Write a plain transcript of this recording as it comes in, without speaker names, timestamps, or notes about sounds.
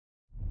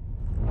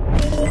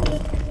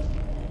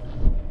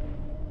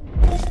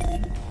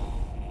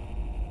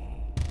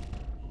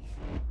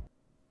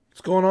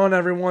What's going on,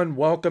 everyone?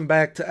 Welcome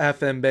back to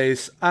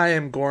FMBase. I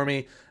am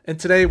Gormy, and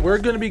today we're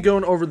going to be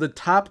going over the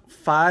top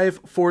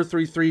 5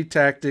 4-3-3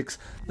 tactics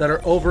that are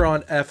over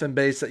on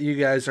FMBase that you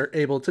guys are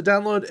able to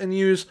download and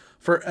use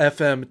for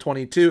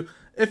FM22.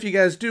 If you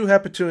guys do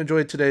happen to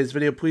enjoy today's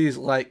video, please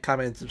like,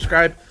 comment, and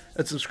subscribe.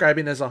 And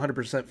subscribing is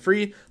 100%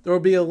 free. There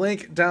will be a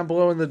link down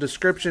below in the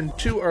description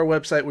to our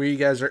website where you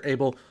guys are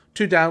able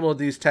to download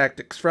these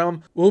tactics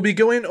from. We'll be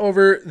going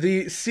over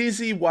the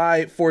CZY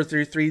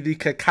 4-3-3, the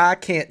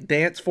Kaká Can't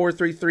Dance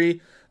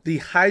 4-3-3, the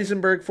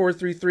Heisenberg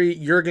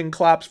 4-3-3, Jurgen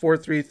Klopp's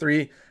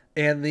 4-3-3,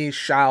 and the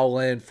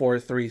Shaolin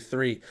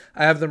 4-3-3.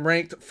 I have them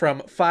ranked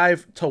from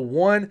 5 to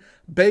 1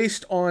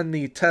 based on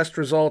the test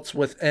results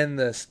within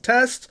this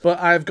test, but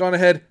I've gone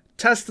ahead,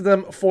 tested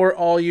them for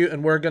all you,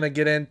 and we're going to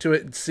get into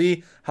it and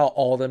see how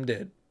all of them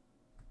did.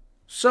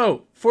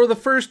 So, for the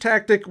first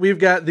tactic, we've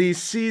got the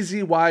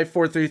CZY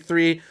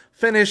 4-3-3,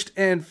 finished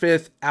in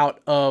 5th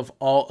out of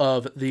all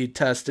of the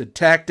tested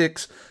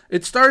tactics.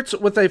 It starts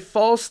with a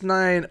false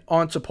 9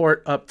 on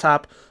support up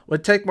top,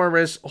 would take more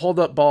risks, hold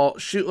up ball,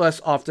 shoot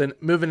less often,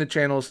 move into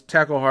channels,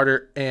 tackle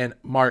harder, and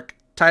mark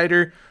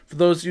tighter. For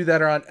those of you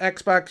that are on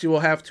Xbox, you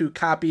will have to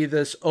copy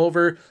this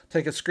over,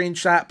 take a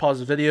screenshot, pause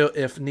the video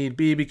if need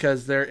be,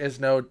 because there is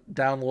no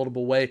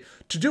downloadable way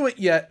to do it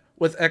yet.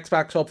 With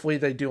Xbox, hopefully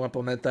they do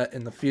implement that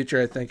in the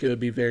future. I think it would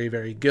be very,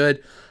 very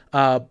good.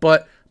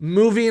 But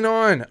moving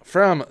on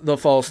from the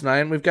false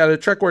 9, we've got a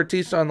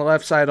trequartista on the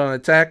left side on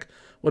attack.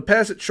 Would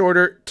pass it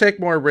shorter,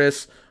 take more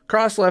risks,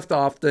 cross left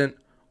often,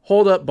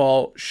 hold up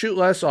ball, shoot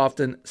less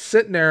often,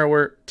 sit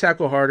narrower,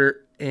 tackle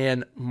harder,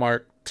 and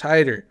mark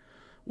tighter.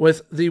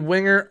 With the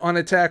winger on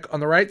attack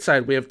on the right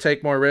side, we have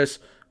take more risks,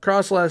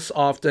 cross less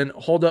often,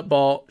 hold up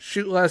ball,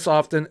 shoot less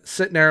often,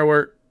 sit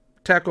narrower,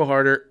 tackle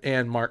harder,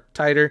 and mark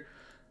tighter.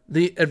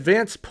 The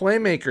advanced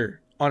playmaker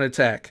on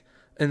attack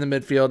in the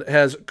midfield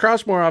has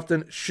cross more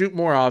often, shoot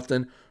more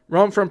often,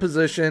 roam from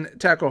position,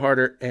 tackle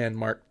harder, and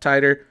mark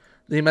tighter.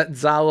 The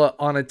Metzala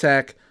on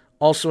attack,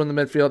 also in the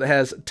midfield,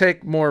 has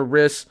take more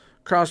risks,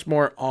 cross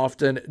more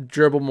often,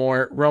 dribble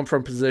more, roam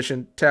from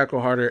position,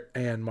 tackle harder,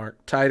 and mark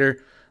tighter.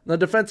 The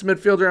defensive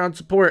midfielder on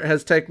support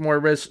has take more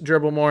risks,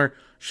 dribble more,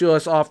 shoot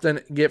less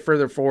often, get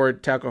further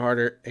forward, tackle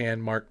harder,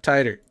 and mark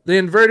tighter. The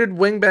inverted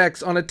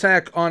wingbacks on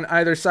attack on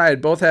either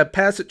side both have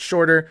pass it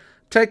shorter,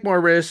 take more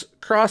risks,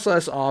 cross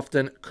less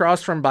often,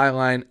 cross from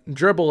byline,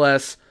 dribble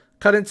less,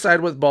 cut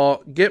inside with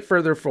ball, get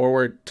further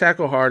forward,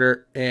 tackle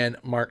harder, and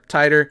mark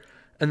tighter.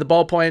 And the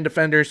ball-playing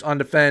defenders on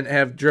defend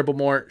have dribble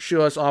more,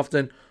 shoot less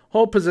often,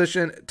 hold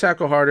position,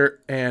 tackle harder,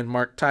 and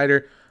mark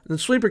tighter. The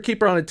sweeper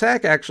keeper on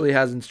attack actually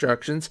has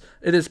instructions.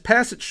 It is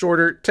pass it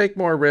shorter, take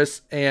more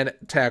risks, and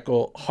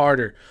tackle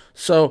harder.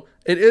 So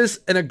it is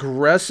an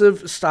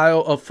aggressive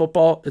style of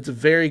football. It's a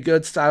very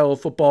good style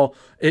of football.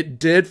 It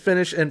did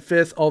finish in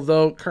 5th,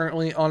 although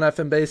currently on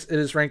FMBase it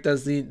is ranked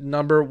as the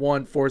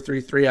 #1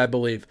 4-3-3, I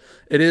believe.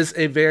 It is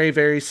a very,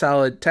 very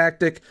solid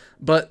tactic,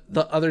 but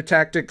the other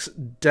tactics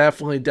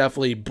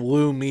definitely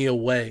blew me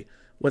away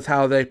with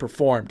how they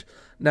performed.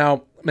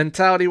 Now,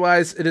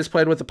 mentality-wise, it is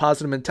played with a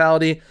positive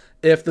mentality.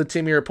 If the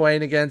team you're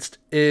playing against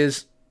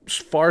is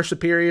far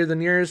superior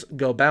than yours,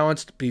 go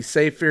balanced, be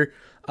safer.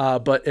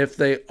 But if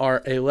they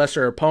are a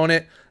lesser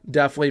opponent,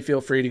 definitely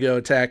feel free to go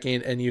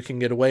attacking and you can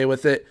get away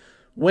with it.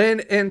 When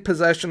in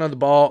possession of the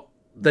ball,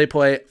 they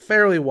play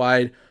fairly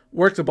wide,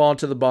 work the ball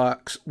into the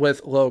box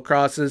with low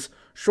crosses,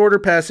 shorter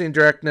passing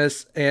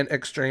directness, and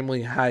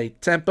extremely high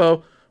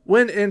tempo.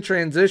 When in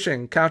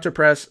transition, counter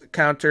press,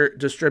 counter,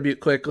 distribute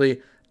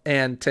quickly,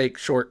 and take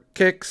short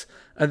kicks.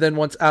 And then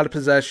once out of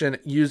possession,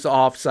 use the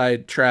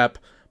offside trap.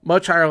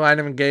 Much higher line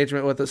of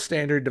engagement with a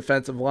standard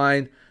defensive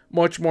line.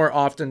 Much more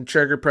often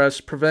trigger press,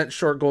 prevent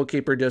short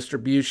goalkeeper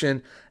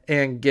distribution,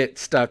 and get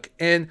stuck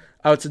in.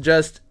 I would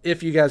suggest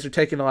if you guys are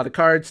taking a lot of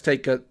cards,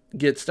 take a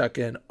get stuck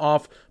in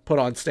off, put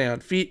on stay on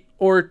feet,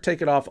 or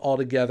take it off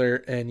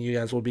altogether and you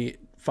guys will be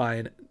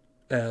fine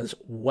as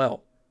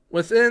well.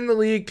 Within the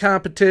league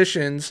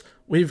competitions,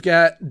 we've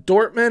got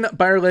Dortmund,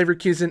 Bayer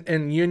Leverkusen,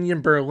 and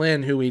Union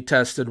Berlin, who we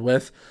tested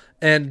with.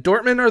 And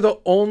Dortmund are the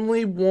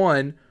only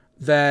one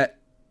that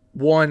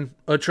won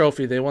a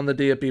trophy. They won the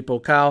DFB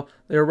Pokal.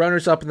 They were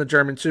runners-up in the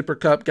German Super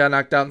Cup, got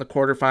knocked out in the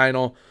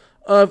quarterfinal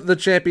of the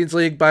Champions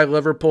League by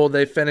Liverpool.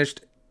 They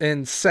finished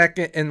in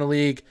 2nd in the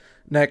league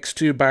next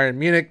to Bayern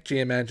Munich. Gee,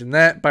 imagine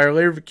that. Bayer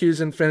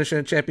Leverkusen finishing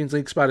a Champions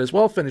League spot as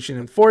well, finishing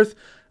in 4th.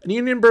 And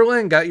Union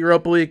Berlin got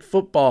Europa League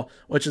football,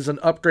 which is an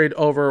upgrade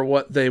over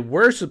what they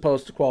were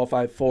supposed to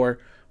qualify for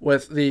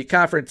with the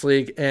Conference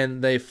League,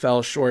 and they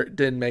fell short,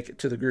 didn't make it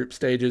to the group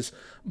stages.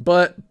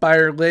 But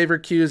Bayer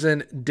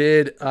Leverkusen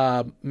did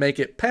make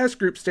it past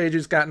group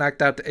stages, got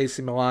knocked out to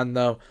AC Milan,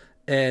 though,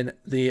 in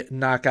the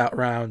knockout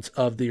rounds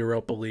of the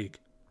Europa League.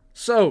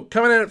 So,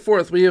 coming in at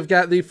 4th, we have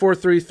got the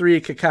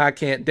 4-3-3 Kaká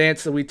Can't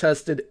Dance that we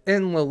tested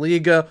in La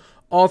Liga.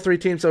 All 3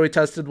 teams that we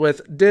tested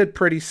with did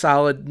pretty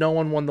solid. No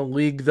one won the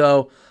league,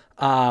 though.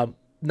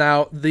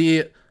 Now,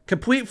 the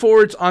complete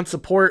forwards on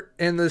support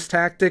in this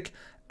tactic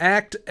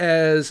act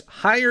as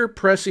higher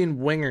pressing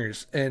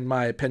wingers, in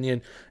my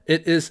opinion.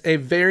 It is a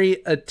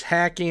very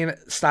attacking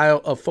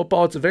style of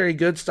football. It's a very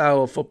good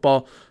style of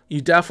football.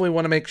 You definitely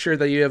want to make sure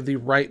that you have the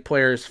right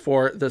players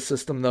for the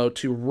system, though,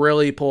 to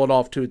really pull it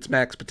off to its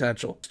max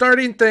potential.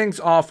 Starting things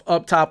off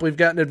up top, we've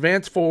got an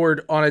advanced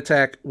forward on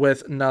attack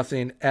with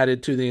nothing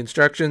added to the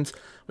instructions.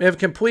 We have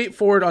complete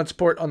forward on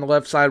support on the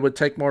left side with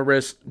take more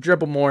risks,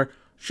 dribble more,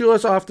 shoot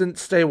less often,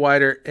 stay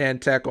wider,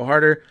 and tackle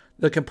harder.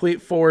 The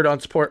complete forward on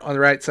support on the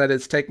right side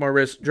is take more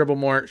risks, dribble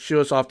more, shoot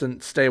less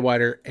often, stay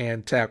wider,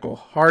 and tackle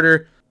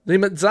harder. The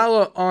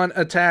Mezzala on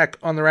attack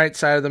on the right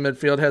side of the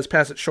midfield has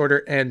pass it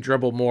shorter and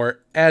dribble more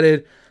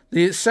added.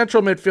 The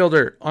central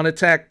midfielder on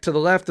attack to the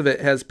left of it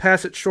has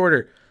pass it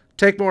shorter,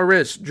 take more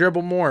risks,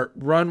 dribble more,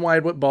 run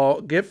wide with ball,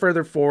 get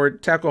further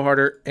forward, tackle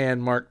harder,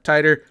 and mark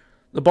tighter.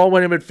 The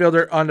ball-winning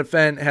midfielder on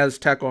defend has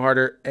tackle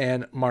harder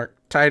and mark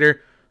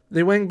tighter.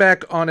 The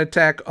wingback on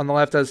attack on the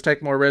left has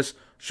take more risks,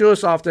 shoot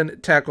less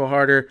often, tackle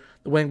harder.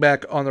 The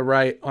wingback on the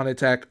right on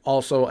attack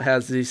also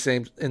has the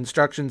same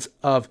instructions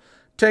of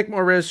take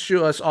more risks,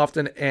 shoot less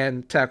often,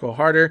 and tackle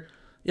harder.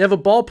 You have a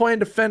ball-playing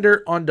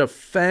defender on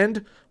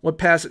defend with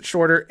pass it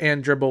shorter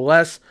and dribble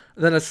less.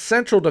 Then a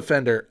central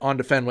defender on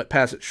defend with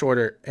pass it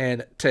shorter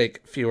and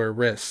take fewer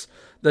risks.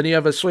 Then you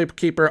have a sweep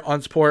keeper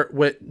on support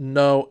with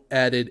no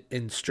added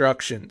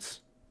instructions.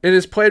 It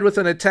is played with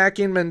an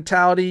attacking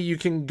mentality. You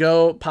can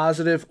go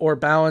positive or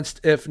balanced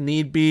if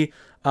need be.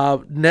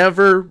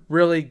 Never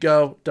really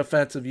go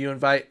defensive. You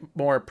invite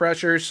more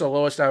pressure, so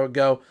lowest I would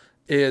go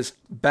is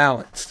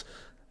balanced.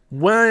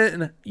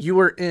 When you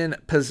are in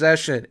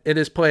possession, it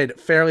is played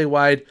fairly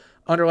wide,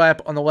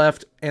 underlap on the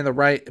left and the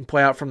right, and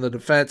play out from the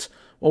defense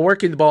while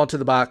working the ball into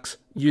the box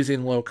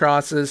using low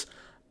crosses.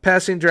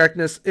 Passing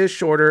directness is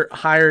shorter,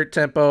 higher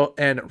tempo,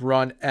 and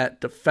run at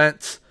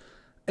defense.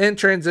 In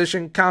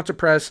transition, counter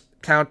press,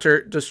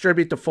 counter,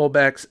 distribute to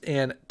fullbacks,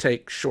 and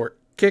take short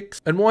kicks.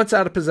 And once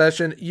out of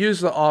possession, use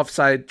the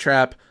offside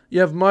trap. You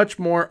have much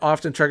more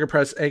often trigger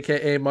press,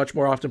 aka much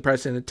more often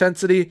pressing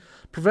intensity,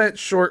 prevent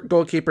short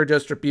goalkeeper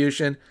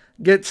distribution,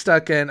 get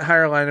stuck in,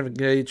 higher line of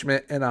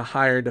engagement, and a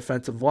higher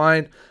defensive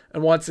line.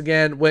 And once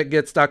again, with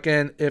get stuck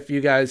in, if you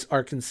guys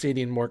are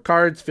conceding more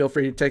cards, feel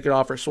free to take it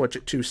off or switch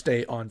it to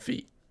stay on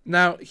feet.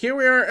 Now, here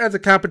we are at the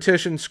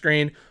competition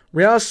screen.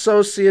 Real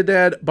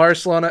Sociedad,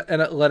 Barcelona,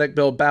 and Athletic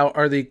Bilbao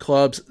are the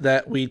clubs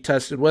that we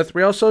tested with.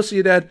 Real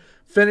Sociedad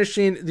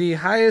finishing the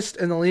highest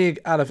in the league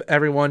out of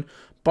everyone.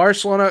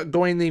 Barcelona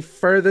going the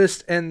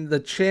furthest in the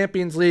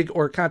Champions League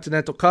or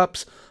Continental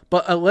Cups,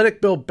 but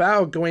Athletic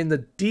Bilbao going the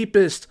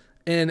deepest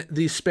in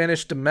the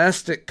Spanish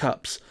domestic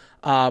cups.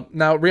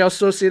 Now, Real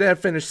Sociedad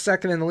finished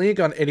second in the league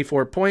on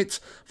 84 points.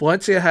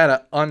 Valencia had an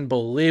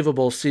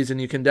unbelievable season.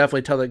 You can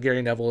definitely tell that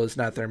Gary Neville is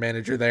not their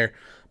manager there.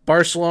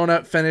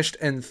 Barcelona finished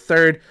in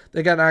third.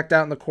 They got knocked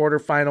out in the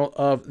quarterfinal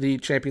of the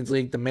Champions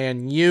League, the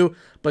Man U,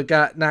 but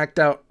got knocked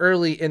out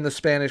early in the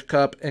Spanish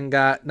Cup and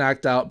got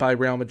knocked out by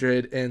Real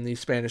Madrid in the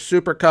Spanish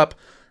Super Cup.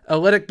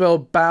 Athletic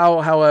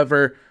Bilbao,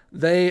 however,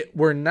 they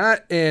were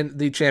not in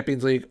the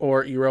Champions League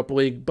or Europa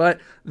League, but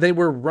they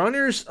were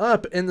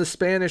runners-up in the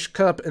Spanish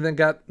Cup and then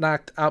got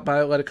knocked out by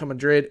Atletico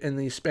Madrid in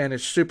the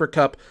Spanish Super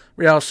Cup.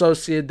 Real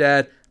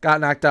Sociedad got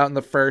knocked out in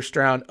the first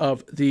round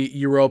of the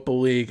Europa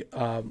League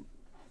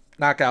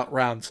knockout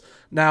rounds.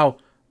 Now,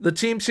 the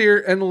teams here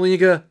in the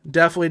Liga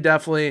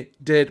definitely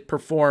did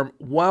perform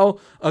well.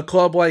 A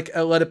club like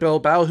Athletic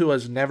Bilbao, who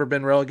has never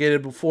been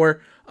relegated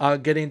before,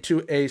 getting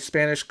to a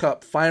Spanish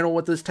Cup final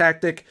with this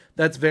tactic,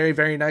 that's very,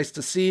 very nice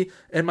to see.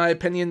 In my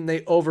opinion,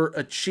 they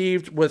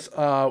overachieved with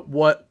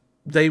what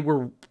they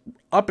were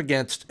up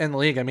against in the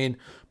league. I mean,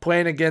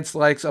 playing against the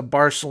likes of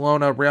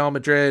Barcelona, Real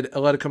Madrid,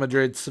 Atletico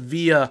Madrid,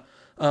 Sevilla,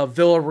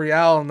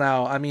 Villarreal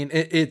now. I mean,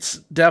 it's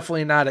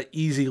definitely not an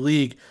easy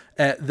league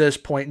at this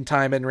point in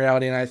time in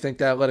reality, and I think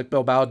that Athletic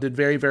Bilbao did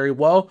very, very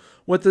well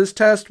with this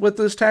test, with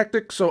this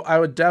tactic, so I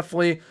would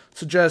definitely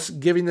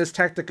suggest giving this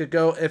tactic a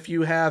go if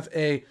you have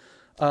a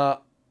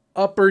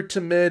upper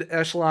to mid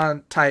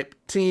echelon type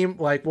team,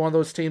 like one of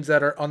those teams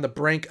that are on the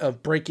brink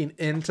of breaking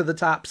into the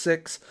top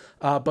six,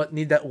 but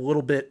need that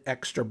little bit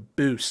extra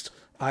boost.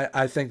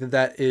 I think that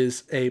that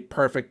is a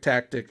perfect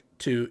tactic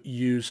to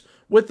use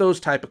with those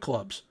type of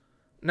clubs.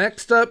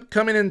 Next up,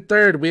 coming in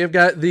third, we have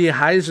got the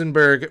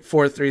Heisenberg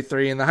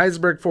 4-3-3, and the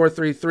Heisenberg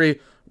 4-3-3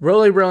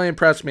 really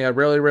impressed me. I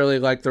really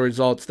like the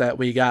results that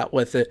we got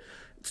with it.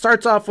 It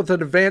starts off with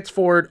an advanced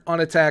forward on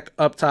attack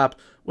up top,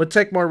 would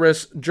take more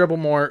risks, dribble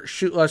more,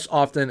 shoot less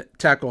often,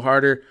 tackle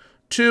harder.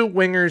 Two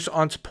wingers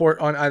on support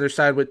on either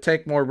side would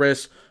take more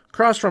risks,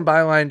 cross from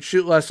byline,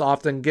 shoot less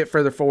often, get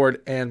further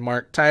forward, and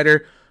mark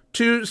tighter.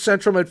 Two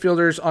central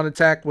midfielders on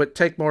attack would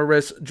take more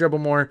risks, dribble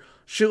more,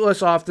 shoot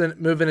less often,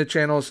 move into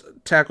channels,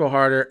 tackle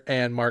harder,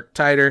 and mark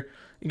tighter.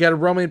 You got a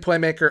roaming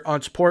playmaker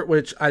on support,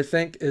 which I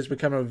think is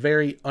becoming a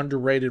very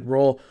underrated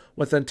role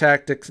within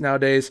tactics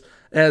nowadays,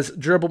 as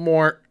dribble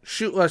more,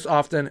 shoot less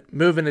often,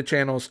 move into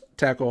channels,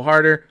 tackle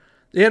harder.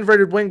 The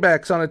inverted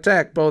wingbacks on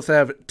attack both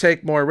have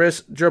take more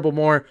risks, dribble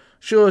more,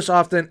 shoot less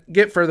often,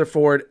 get further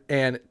forward,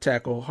 and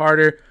tackle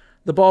harder.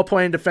 The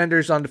ball-playing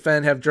defenders on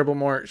defend have dribble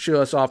more, shoot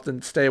less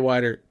often, stay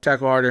wider,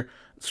 tackle harder.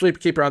 Sweep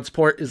keeper on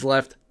support is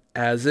left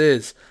as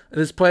is. It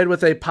is played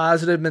with a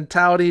positive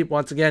mentality.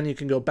 Once again, you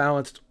can go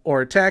balanced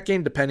or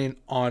attacking depending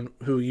on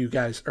who you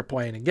guys are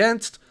playing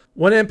against.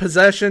 When in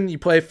possession, you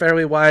play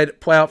fairly wide,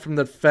 play out from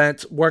the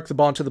defense, work the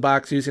ball into the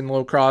box using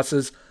low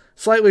crosses,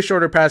 slightly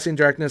shorter passing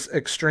directness,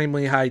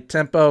 extremely high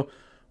tempo.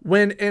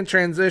 When in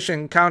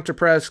transition, counter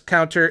press,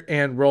 counter,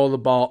 and roll the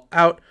ball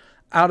out.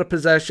 Out of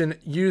possession,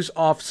 use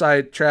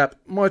offside trap,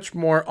 much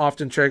more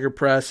often trigger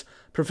press,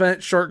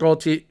 prevent short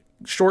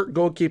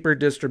goalkeeper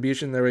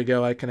distribution. There we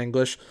go, I can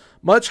English.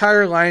 Much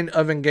higher line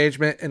of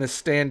engagement in a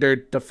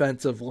standard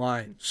defensive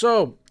line.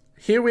 So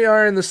here we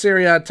are in the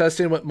Serie A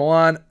testing with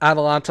Milan,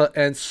 Atalanta,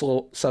 and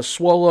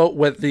Sassuolo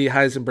with the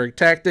Heisenberg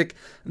tactic.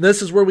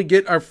 This is where we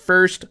get our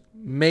first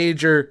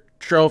major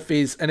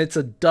trophies, and it's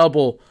a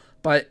double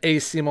by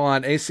AC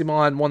Milan. AC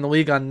Milan won the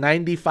league on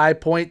 95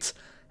 points,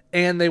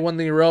 and they won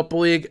the Europa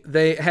League.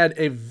 They had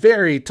a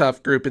very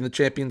tough group in the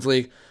Champions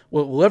League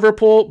with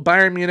Liverpool,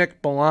 Bayern Munich,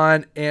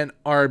 Milan, and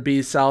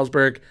RB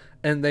Salzburg,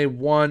 and they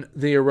won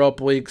the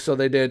Europa League, so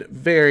they did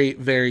very,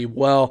 very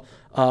well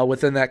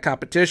within that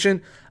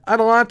competition.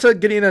 Atalanta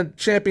getting a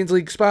Champions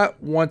League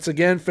spot, once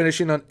again,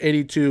 finishing on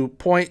 82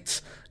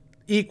 points,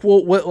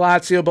 equal with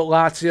Lazio, but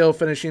Lazio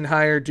finishing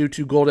higher due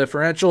to goal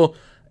differential,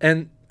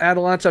 and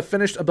Atalanta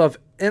finished above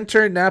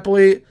Inter,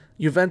 Napoli,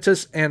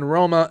 Juventus, and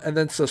Roma, and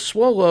then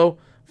Sassuolo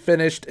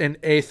finished in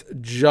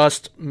 8th,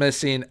 just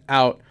missing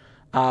out.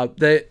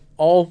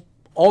 All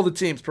the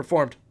teams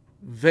performed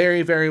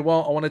very, very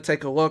well. I want to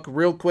take a look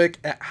real quick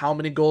at how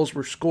many goals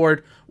were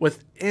scored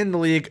within the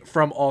league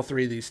from all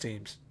three of these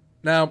teams.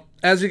 Now,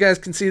 as you guys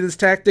can see, this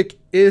tactic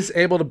is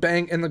able to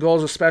bang in the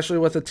goals, especially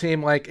with a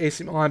team like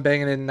AC Milan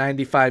banging in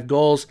 95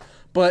 goals.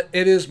 But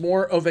it is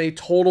more of a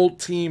total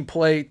team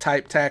play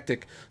type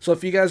tactic. So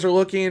if you guys are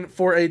looking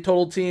for a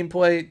total team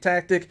play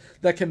tactic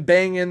that can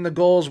bang in the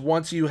goals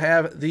once you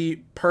have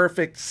the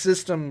perfect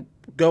system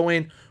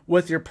going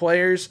with your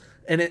players,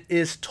 and it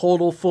is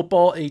total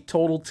football, a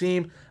total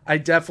team, I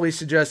definitely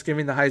suggest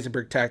giving the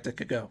Heisenberg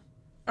tactic a go.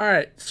 All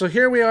right, so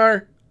here we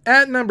are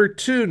at number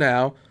 2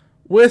 now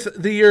with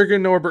the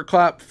Jurgen Norbert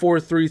Klopp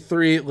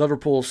 4-3-3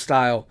 Liverpool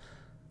style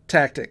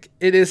tactic.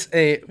 It is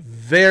a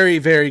very,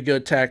 very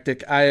good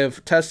tactic. I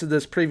have tested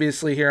this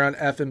previously here on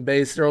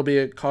FMBase. There will be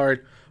a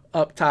card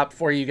up top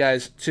for you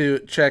guys to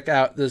check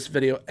out this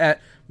video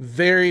at.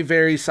 Very,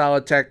 very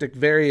solid tactic,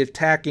 very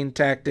attacking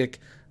tactic,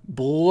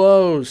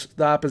 blows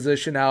the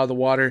opposition out of the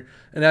water.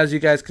 And as you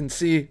guys can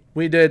see,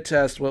 we did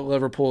test with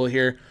Liverpool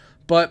here,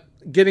 but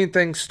getting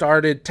things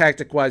started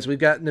tactic-wise, we've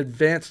got an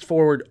advanced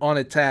forward on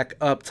attack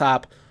up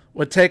top,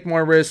 would take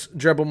more risks,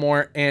 dribble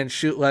more, and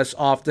shoot less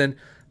often.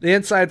 The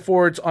inside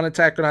forwards on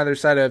attack on either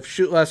side have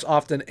shoot less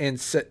often and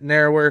sit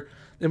narrower.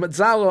 The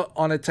Mazzala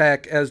on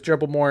attack has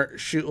dribble more,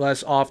 shoot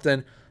less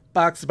often.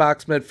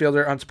 Box-to-box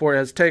midfielder on support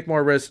has take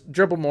more risks,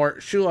 dribble more,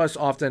 shoot less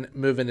often,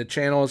 move into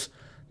channels.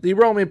 The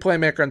roaming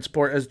playmaker on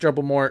support has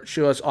dribble more,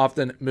 shoot less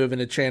often, move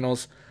into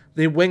channels.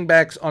 The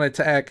wingbacks on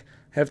attack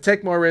have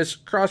take more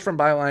risks, cross from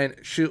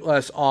byline, shoot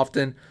less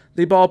often.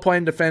 The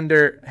ball-playing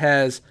defender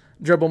has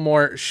dribble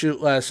more, shoot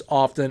less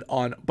often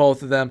on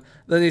both of them.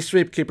 Then the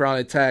sweep keeper on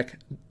attack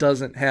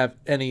doesn't have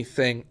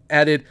anything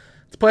added.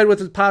 It's played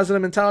with a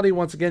positive mentality.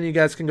 Once again, you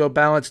guys can go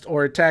balanced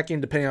or attacking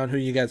depending on who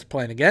you guys are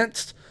playing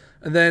against.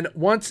 And then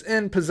once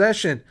in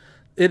possession,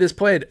 it is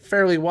played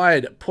fairly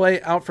wide.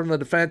 Play out from the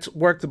defense,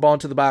 work the ball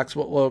into the box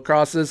with low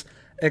crosses,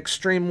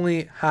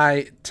 extremely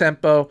high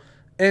tempo.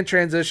 In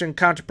transition,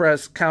 counter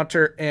press,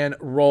 counter, and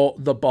roll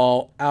the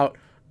ball out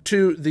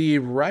to the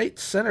right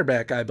center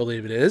back, I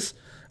believe it is.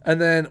 And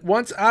then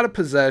once out of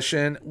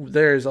possession,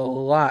 there's a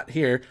lot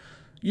here.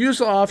 Use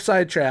the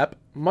offside trap,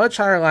 much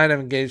higher line of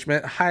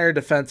engagement, higher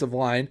defensive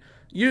line.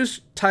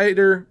 Use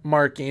tighter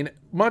marking,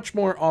 much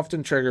more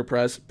often trigger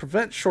press,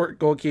 prevent short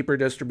goalkeeper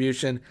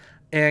distribution,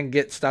 and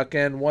get stuck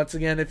in. Once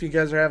again, if you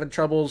guys are having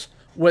troubles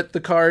with the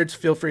cards,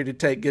 feel free to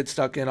take get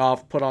stuck in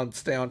off, put on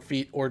stay on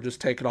feet, or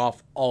just take it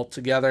off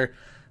altogether.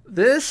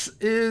 This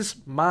is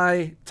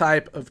my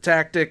type of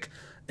tactic.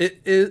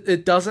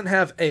 It doesn't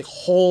have a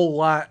whole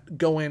lot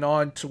going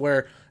on to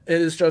where it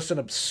is just an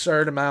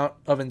absurd amount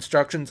of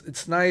instructions.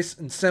 It's nice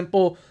and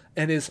simple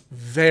and is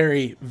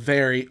very,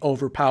 very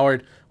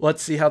overpowered.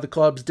 Let's see how the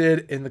clubs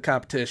did in the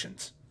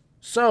competitions.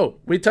 So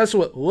we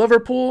tested with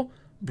Liverpool,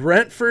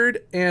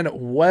 Brentford, and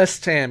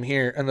West Ham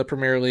here in the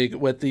Premier League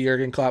with the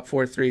Jurgen Klopp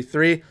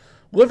 4-3-3.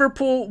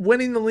 Liverpool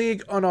winning the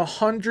league on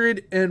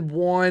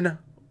 101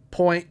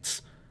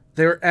 points.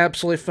 They were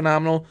absolutely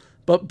phenomenal.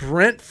 But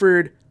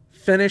Brentford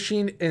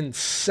finishing in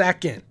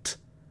second.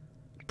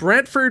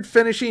 Brentford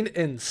finishing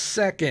in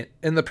second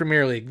in the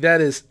Premier League.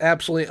 That is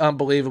absolutely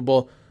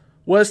unbelievable.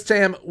 West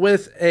Ham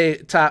with a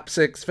top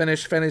 6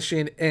 finish,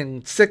 finishing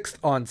in 6th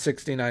on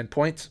 69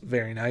 points.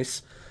 Very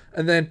nice.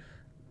 And then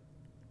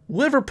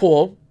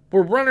Liverpool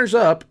were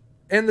runners-up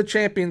in the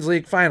Champions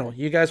League final.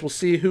 You guys will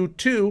see who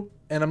to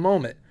in a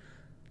moment.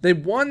 They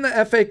won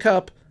the FA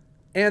Cup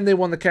and they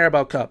won the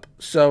Carabao Cup.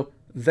 So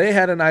they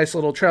had a nice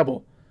little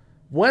treble.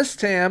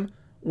 West Ham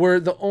were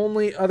the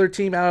only other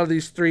team out of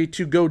these three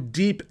to go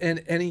deep in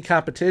any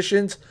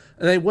competitions,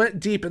 and they went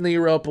deep in the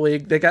Europa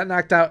League. They got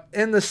knocked out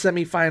in the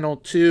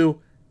semifinal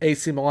to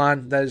AC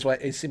Milan. That is why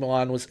AC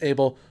Milan was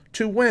able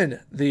to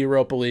win the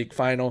Europa League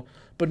final.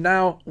 But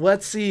now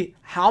let's see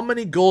how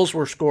many goals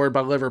were scored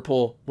by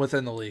Liverpool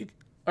within the league.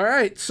 All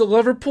right, so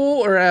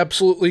Liverpool are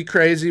absolutely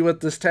crazy with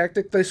this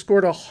tactic. They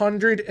scored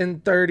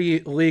 130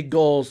 league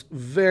goals.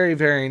 Very,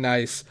 very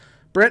nice.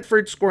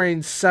 Brentford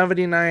scoring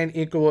 79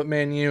 equal with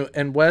Man U,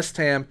 and West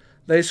Ham,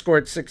 they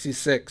scored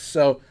 66.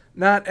 So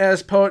not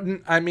as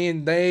potent. I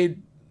mean, they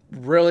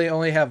really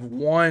only have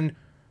one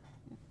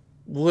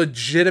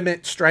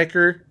legitimate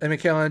striker in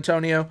Mikel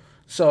Antonio,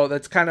 so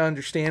that's kind of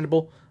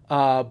understandable.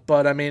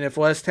 But, I mean, if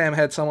West Ham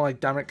had someone like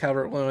Dominic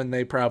Calvert-Lewin,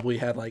 they probably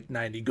had like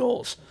 90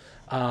 goals.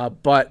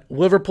 But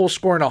Liverpool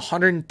scoring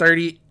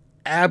 130,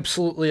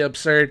 absolutely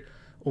absurd.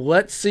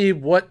 Let's see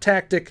what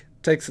tactic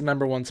takes the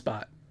 #1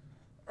 spot.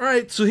 All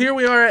right, so here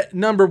we are at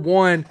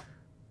 #1.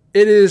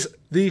 It is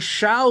the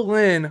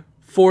Shaolin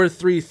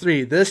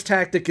 4-3-3. This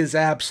tactic is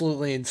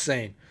absolutely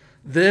insane.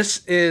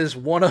 This is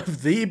one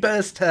of the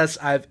best tests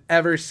I've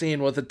ever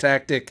seen with a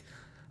tactic.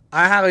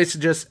 I highly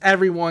suggest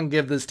everyone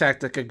give this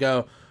tactic a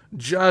go,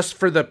 just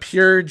for the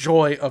pure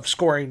joy of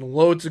scoring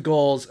loads of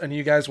goals, and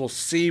you guys will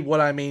see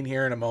what I mean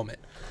here in a moment.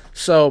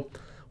 So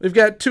we've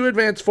got 2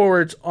 advanced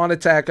forwards on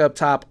attack up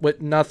top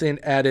with nothing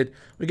added.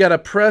 We got a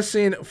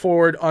pressing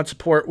forward on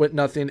support with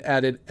nothing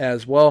added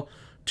as well.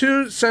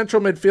 2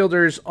 central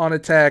midfielders on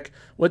attack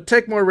would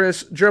take more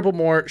risks, dribble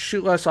more,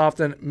 shoot less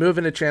often, move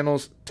into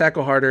channels,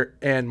 tackle harder,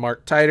 and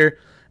mark tighter.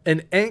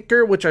 An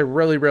anchor, which I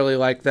really, really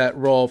like that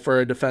role for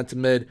a defensive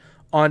mid,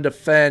 on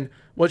defend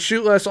would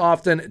shoot less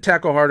often,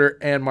 tackle harder,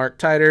 and mark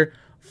tighter.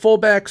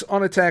 Fullbacks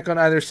on attack on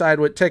either side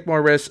would take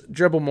more risks,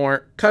 dribble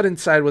more, cut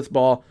inside with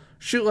ball,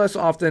 shoot less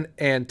often,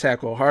 and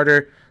tackle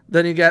harder.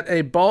 Then you got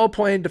a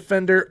ball-playing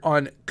defender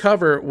on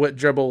cover with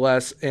dribble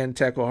less and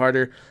tackle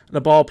harder, and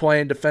a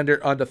ball-playing defender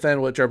on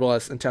defend with dribble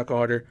less and tackle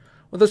harder.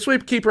 With a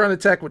sweep keeper on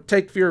attack would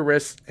take fewer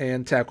risks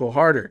and tackle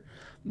harder.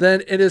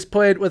 Then it is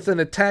played with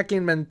an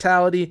attacking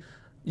mentality.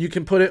 You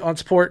can put it on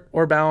support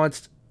or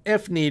balanced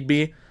if need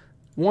be.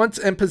 Once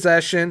in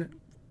possession,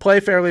 play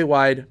fairly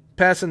wide,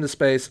 pass into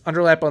space,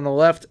 underlap on the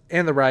left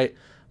and the right,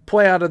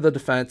 play out of the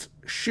defense,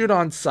 shoot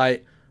on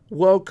sight,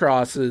 low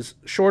crosses,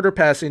 shorter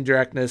passing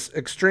directness,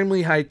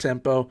 extremely high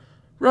tempo,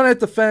 run at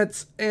the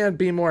fence, and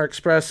be more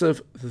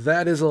expressive.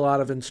 That is a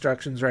lot of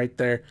instructions right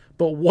there,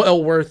 but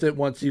well worth it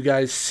once you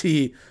guys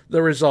see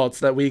the results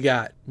that we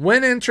got.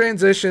 When in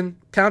transition,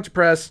 counter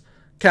press,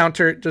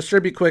 counter,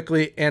 distribute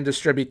quickly, and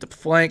distribute the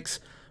flanks.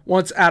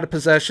 Once out of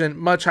possession,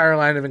 much higher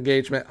line of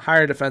engagement,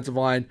 higher defensive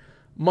line,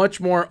 much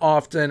more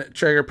often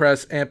trigger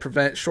press and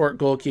prevent short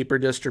goalkeeper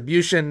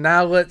distribution.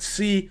 Now let's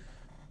see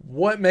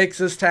what makes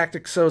this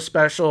tactic so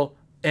special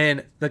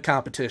in the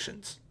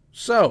competitions.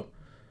 So,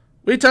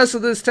 we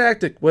tested this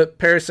tactic with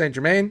Paris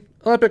Saint-Germain,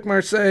 Olympique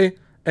Marseille,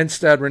 and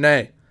Stade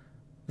Rennais.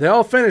 They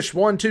all finished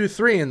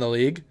 1-2-3 in the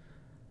league,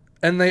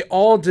 and they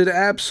all did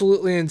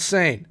absolutely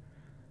insane.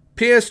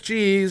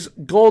 PSG's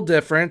goal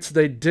difference,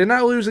 they did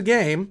not lose a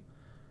game.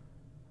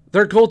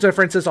 Their goal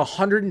difference is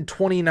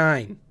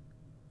 129.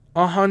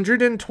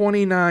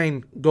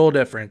 129 goal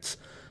difference.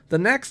 The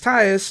next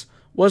highest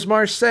was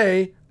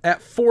Marseille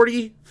at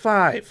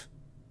 45.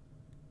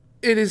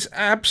 It is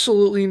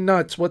absolutely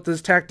nuts what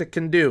this tactic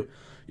can do.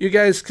 You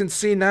guys can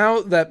see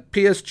now that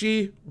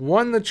PSG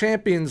won the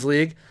Champions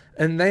League,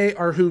 and they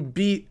are who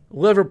beat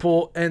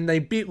Liverpool, and they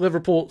beat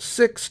Liverpool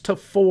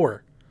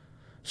 6-4.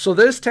 So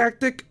this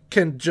tactic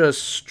can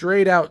just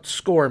straight out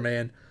score,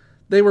 man.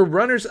 They were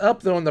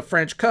runners-up, though, in the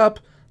French Cup.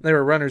 They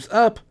were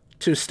runners-up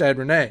to Stade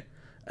Rennais.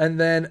 And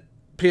then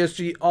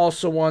PSG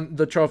also won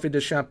the Trophée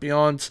des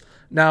Champions.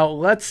 Now,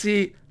 let's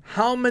see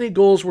how many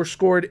goals were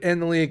scored in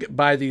the league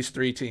by these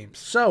 3 teams.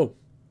 So,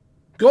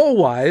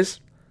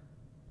 goal-wise,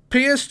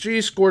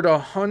 PSG scored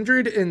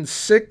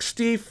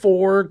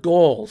 164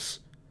 goals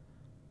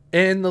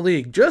in the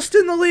league. Just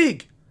in the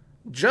league.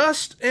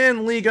 Just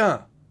in Ligue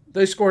 1.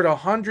 They scored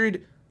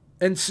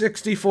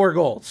 164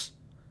 goals.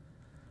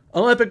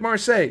 Olympique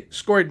Marseille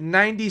scored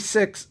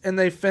 96 and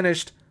they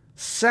finished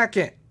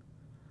second.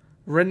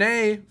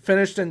 Rennais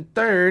finished in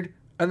third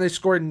and they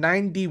scored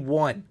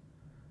 91.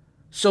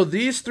 So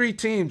these 3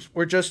 teams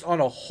were just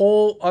on a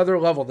whole other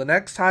level. The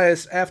next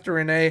highest after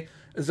Rennais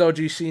is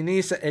OGC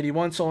Nice at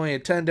 81, so only a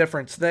 10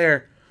 difference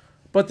there.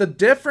 But the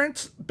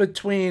difference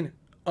between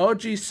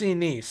OGC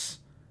Nice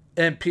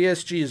and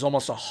PSG is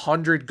almost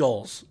 100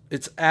 goals.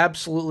 It's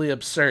absolutely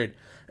absurd.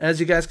 As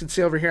you guys can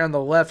see over here on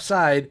the left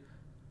side,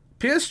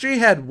 PSG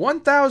had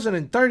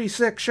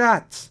 1,036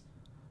 shots.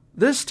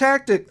 This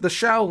tactic, the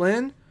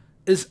Shaolin,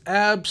 is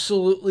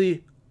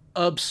absolutely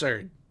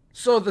absurd.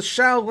 So the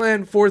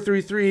Shaolin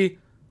 4-3-3,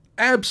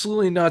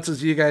 absolutely nuts,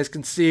 as you guys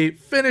can see,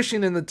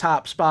 finishing in the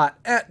top spot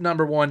at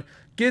 #1,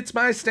 gets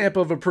my stamp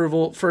of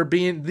approval for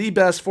being the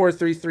best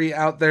 4-3-3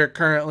 out there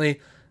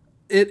currently.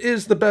 It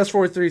is the best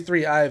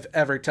 4-3-3 I've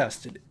ever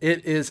tested.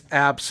 It is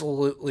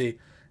absolutely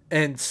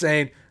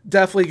insane.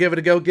 Definitely give it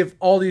a go. Give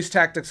all these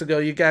tactics a go.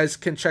 You guys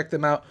can check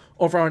them out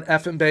over on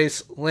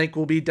FMBase. Link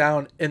will be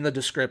down in the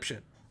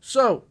description.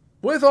 So,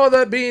 with all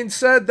that being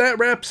said, that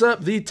wraps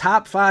up the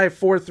top 5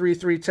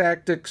 4-3-3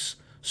 tactics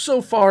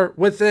so far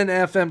within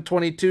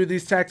FM22.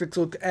 These tactics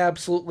look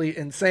absolutely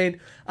insane.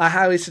 I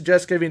highly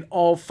suggest giving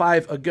all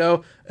 5 a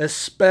go,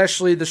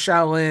 especially the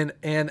Shaolin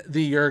and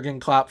the Jurgen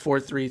Klopp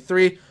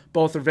 4-3-3.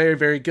 Both are very,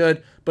 very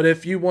good. But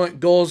if you want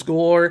goals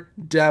galore,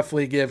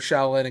 definitely give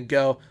Shaolin a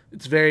go.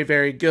 It's very,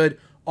 very good.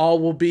 All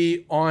will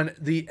be on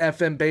the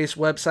FMBase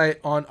website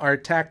on our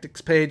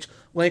tactics page.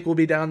 Link will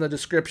be down in the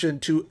description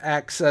to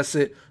access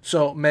it,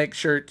 so make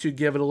sure to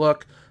give it a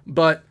look.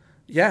 But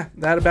yeah,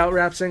 that about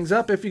wraps things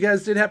up. If you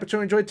guys did happen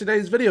to enjoy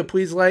today's video,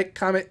 please like,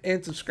 comment,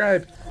 and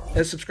subscribe.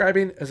 As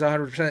subscribing is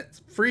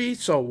 100% free,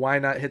 so why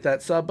not hit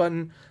that sub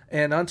button?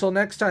 And until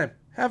next time,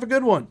 have a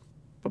good one.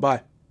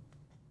 Bye-bye.